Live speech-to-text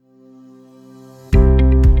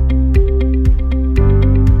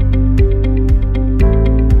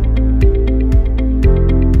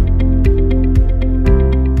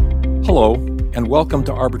welcome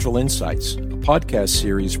to Arbitral Insights, a podcast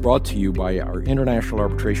series brought to you by our international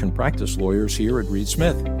arbitration practice lawyers here at Reed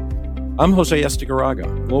Smith. I'm Jose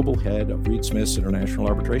Estigarraga, Global Head of Reed Smith's International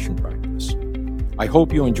Arbitration Practice. I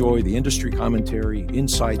hope you enjoy the industry commentary,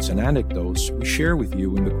 insights, and anecdotes we share with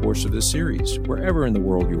you in the course of this series, wherever in the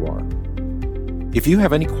world you are. If you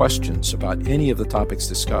have any questions about any of the topics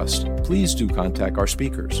discussed, please do contact our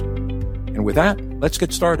speakers. And with that, let's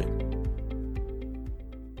get started.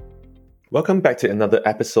 Welcome back to another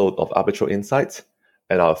episode of Arbitral Insights,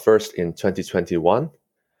 and our first in 2021.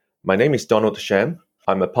 My name is Donald Sham.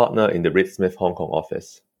 I'm a partner in the Reed Smith Hong Kong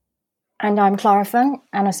office. And I'm Clara Fung,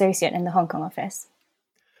 an associate in the Hong Kong office.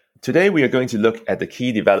 Today, we are going to look at the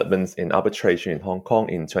key developments in arbitration in Hong Kong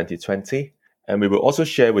in 2020, and we will also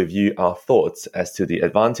share with you our thoughts as to the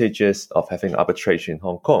advantages of having arbitration in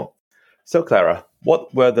Hong Kong. So, Clara,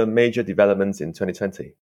 what were the major developments in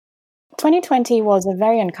 2020? 2020 was a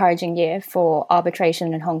very encouraging year for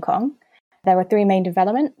arbitration in Hong Kong. There were three main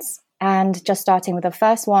developments, and just starting with the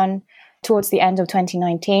first one, towards the end of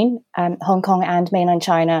 2019, Hong Kong and mainland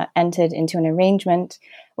China entered into an arrangement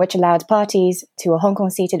which allowed parties to a Hong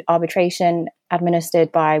Kong-seated arbitration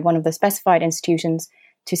administered by one of the specified institutions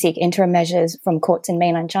to seek interim measures from courts in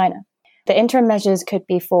mainland China. The interim measures could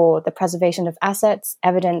be for the preservation of assets,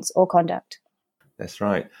 evidence, or conduct. That's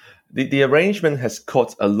right. The arrangement has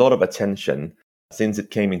caught a lot of attention since it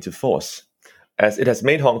came into force, as it has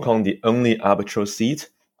made Hong Kong the only arbitral seat,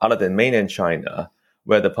 other than mainland China,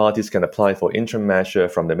 where the parties can apply for interim measure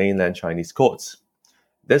from the mainland Chinese courts.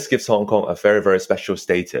 This gives Hong Kong a very, very special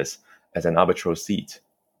status as an arbitral seat.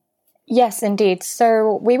 Yes, indeed.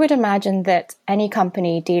 So we would imagine that any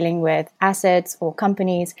company dealing with assets or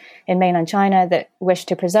companies in mainland China that wish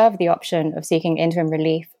to preserve the option of seeking interim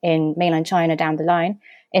relief in mainland China down the line,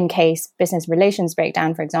 in case business relations break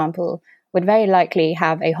down, for example, would very likely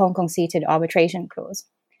have a Hong Kong-seated arbitration clause.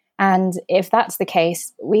 And if that's the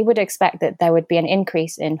case, we would expect that there would be an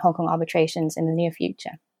increase in Hong Kong arbitrations in the near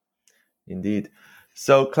future. Indeed.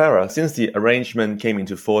 So, Clara, since the arrangement came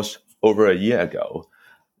into force over a year ago,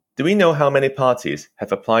 do we know how many parties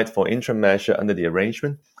have applied for interim measure under the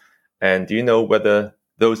arrangement? And do you know whether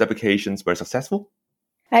those applications were successful?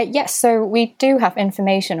 Yes, so we do have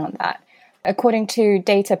information on that. According to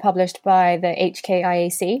data published by the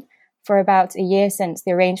HKIAC, for about a year since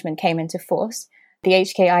the arrangement came into force, the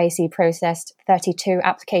HKIAC processed 32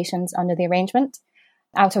 applications under the arrangement.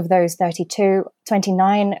 Out of those 32,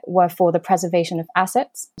 29 were for the preservation of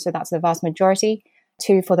assets, so that's the vast majority,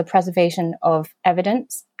 2 for the preservation of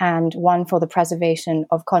evidence, and 1 for the preservation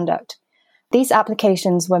of conduct. These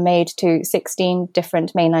applications were made to 16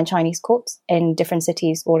 different mainland Chinese courts in different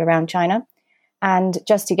cities all around China. And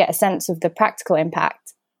just to get a sense of the practical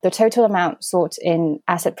impact, the total amount sought in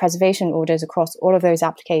asset preservation orders across all of those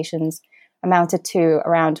applications amounted to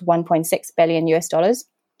around $1.6 billion US.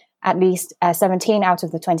 At least 17 out of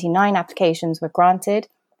the 29 applications were granted,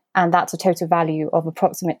 and that's a total value of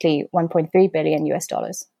approximately $1.3 billion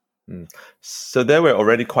US. So there were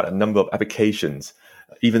already quite a number of applications,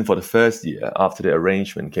 even for the first year after the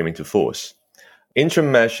arrangement came into force.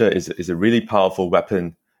 Interim measure is a really powerful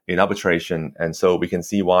weapon in arbitration, and so we can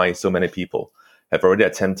see why so many people have already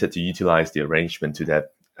attempted to utilize the arrangement to their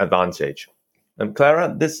advantage.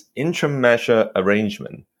 Clara, this interim measure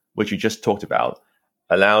arrangement, which you just talked about,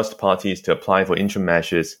 allows the parties to apply for interim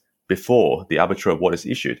measures before the arbitral award is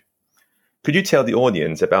issued. Could you tell the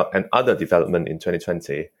audience about another development in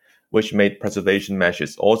 2020, which made preservation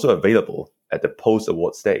measures also available at the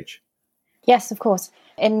post-award stage? Yes, of course.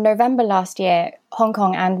 In November last year, Hong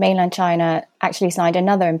Kong and mainland China actually signed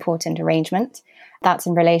another important arrangement. That's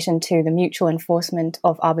in relation to the mutual enforcement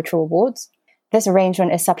of arbitral awards. This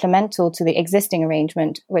arrangement is supplemental to the existing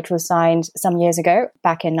arrangement, which was signed some years ago,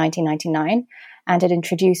 back in 1999, and it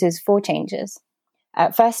introduces 4 changes.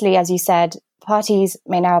 Firstly, as you said, parties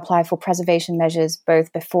may now apply for preservation measures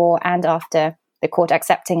both before and after the court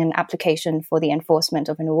accepting an application for the enforcement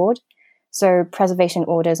of an award. So preservation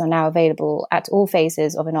orders are now available at all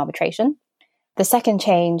phases of an arbitration. The second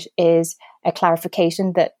change is a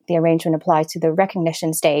clarification that the arrangement applies to the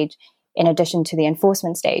recognition stage in addition to the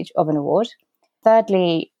enforcement stage of an award.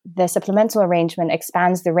 Thirdly, the supplemental arrangement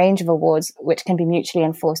expands the range of awards which can be mutually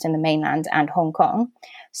enforced in the mainland and Hong Kong.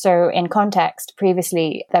 So in context,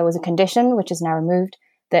 previously there was a condition, which is now removed,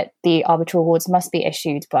 that the arbitral awards must be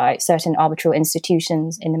issued by certain arbitral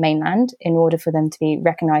institutions in the mainland in order for them to be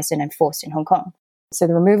recognized and enforced in Hong Kong. So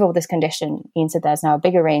the removal of this condition means that there's now a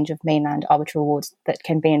bigger range of mainland arbitral awards that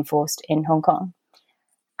can be enforced in Hong Kong.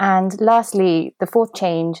 And lastly, the fourth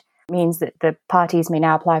change means that the parties may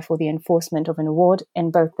now apply for the enforcement of an award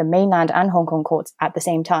in both the mainland and Hong Kong courts at the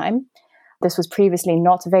same time. This was previously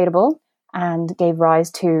not available and gave rise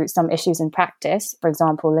to some issues in practice, for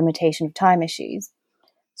example, limitation of time issues.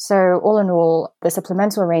 So all in all, the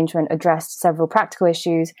supplemental arrangement addressed several practical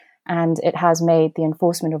issues, and it has made the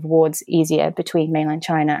enforcement of awards easier between mainland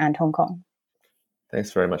China and Hong Kong.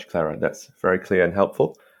 Thanks very much, Clara. That's very clear and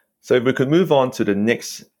helpful. So if we could move on to the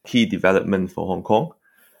next key development for Hong Kong.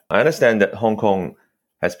 I understand that Hong Kong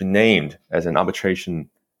has been named as an arbitration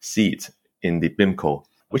seat in the BIMCO,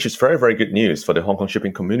 which is very, very good news for the Hong Kong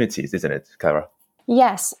shipping communities, isn't it, Clara?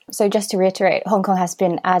 Yes. So just to reiterate, Hong Kong has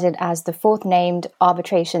been added as the fourth named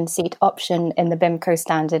arbitration seat option in the BIMCO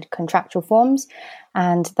standard contractual forms,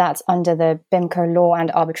 and that's under the BIMCO Law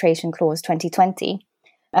and Arbitration Clause 2020.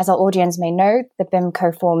 As our audience may know, the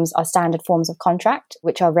BIMCO forms are standard forms of contract,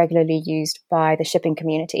 which are regularly used by the shipping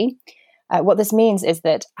community. What this means is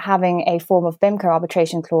that having a form of BIMCO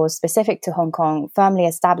arbitration clause specific to Hong Kong firmly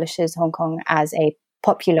establishes Hong Kong as a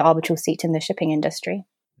popular arbitral seat in the shipping industry.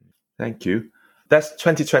 Thank you. That's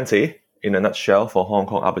 2020 in a nutshell for Hong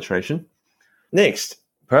Kong arbitration. Next,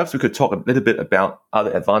 perhaps we could talk a little bit about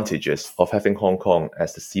other advantages of having Hong Kong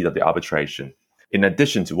as the seat of the arbitration, in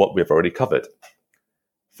addition to what we've already covered.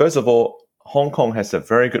 First of all, Hong Kong has a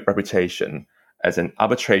very good reputation as an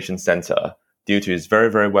arbitration center due to its very,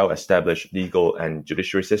 very well-established legal and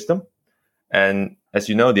judiciary system. And as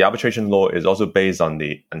you know, the arbitration law is also based on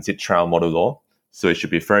the unseated trial model law, so it should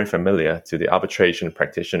be very familiar to the arbitration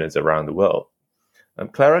practitioners around the world.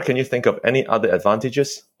 Clara, can you think of any other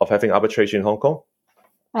advantages of having arbitration in Hong Kong?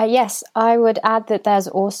 Yes, I would add that there's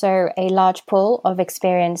also a large pool of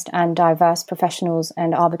experienced and diverse professionals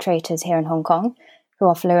and arbitrators here in Hong Kong who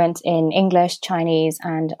are fluent in English, Chinese,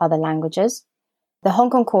 and other languages. The Hong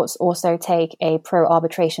Kong courts also take a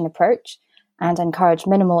pro-arbitration approach and encourage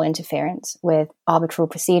minimal interference with arbitral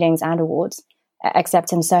proceedings and awards,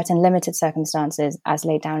 except in certain limited circumstances as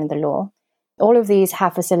laid down in the law. All of these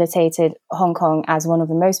have facilitated Hong Kong as one of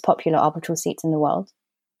the most popular arbitral seats in the world.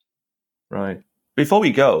 Right. Before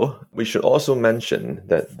we go, we should also mention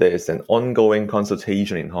that there is an ongoing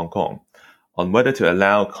consultation in Hong Kong on whether to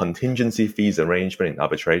allow contingency fees arrangement in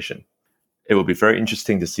arbitration. It will be very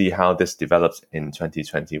interesting to see how this develops in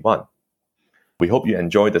 2021. We hope you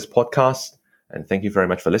enjoyed this podcast, and thank you very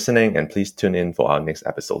much for listening, and please tune in for our next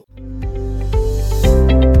episode.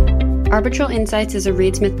 Arbitral Insights is a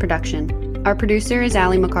Reed Smith production. Our producer is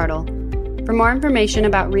Ali McCardle. For more information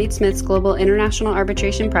about Reed Smith's global international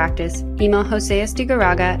arbitration practice, email Jose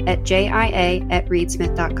Estigarraga at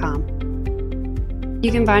jia@reedsmith.com.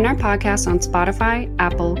 You can find our podcast on Spotify,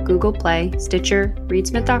 Apple, Google Play, Stitcher,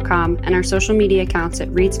 reedsmith.com, and our social media accounts at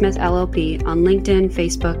Reed Smith LLP on LinkedIn,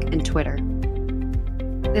 Facebook, and Twitter.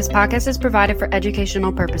 This podcast is provided for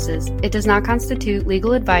educational purposes. It does not constitute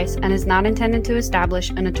legal advice and is not intended to establish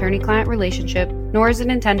an attorney-client relationship, nor is it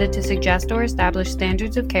intended to suggest or establish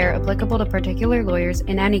standards of care applicable to particular lawyers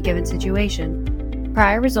in any given situation.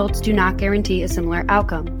 Prior results do not guarantee a similar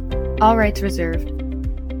outcome. All rights reserved.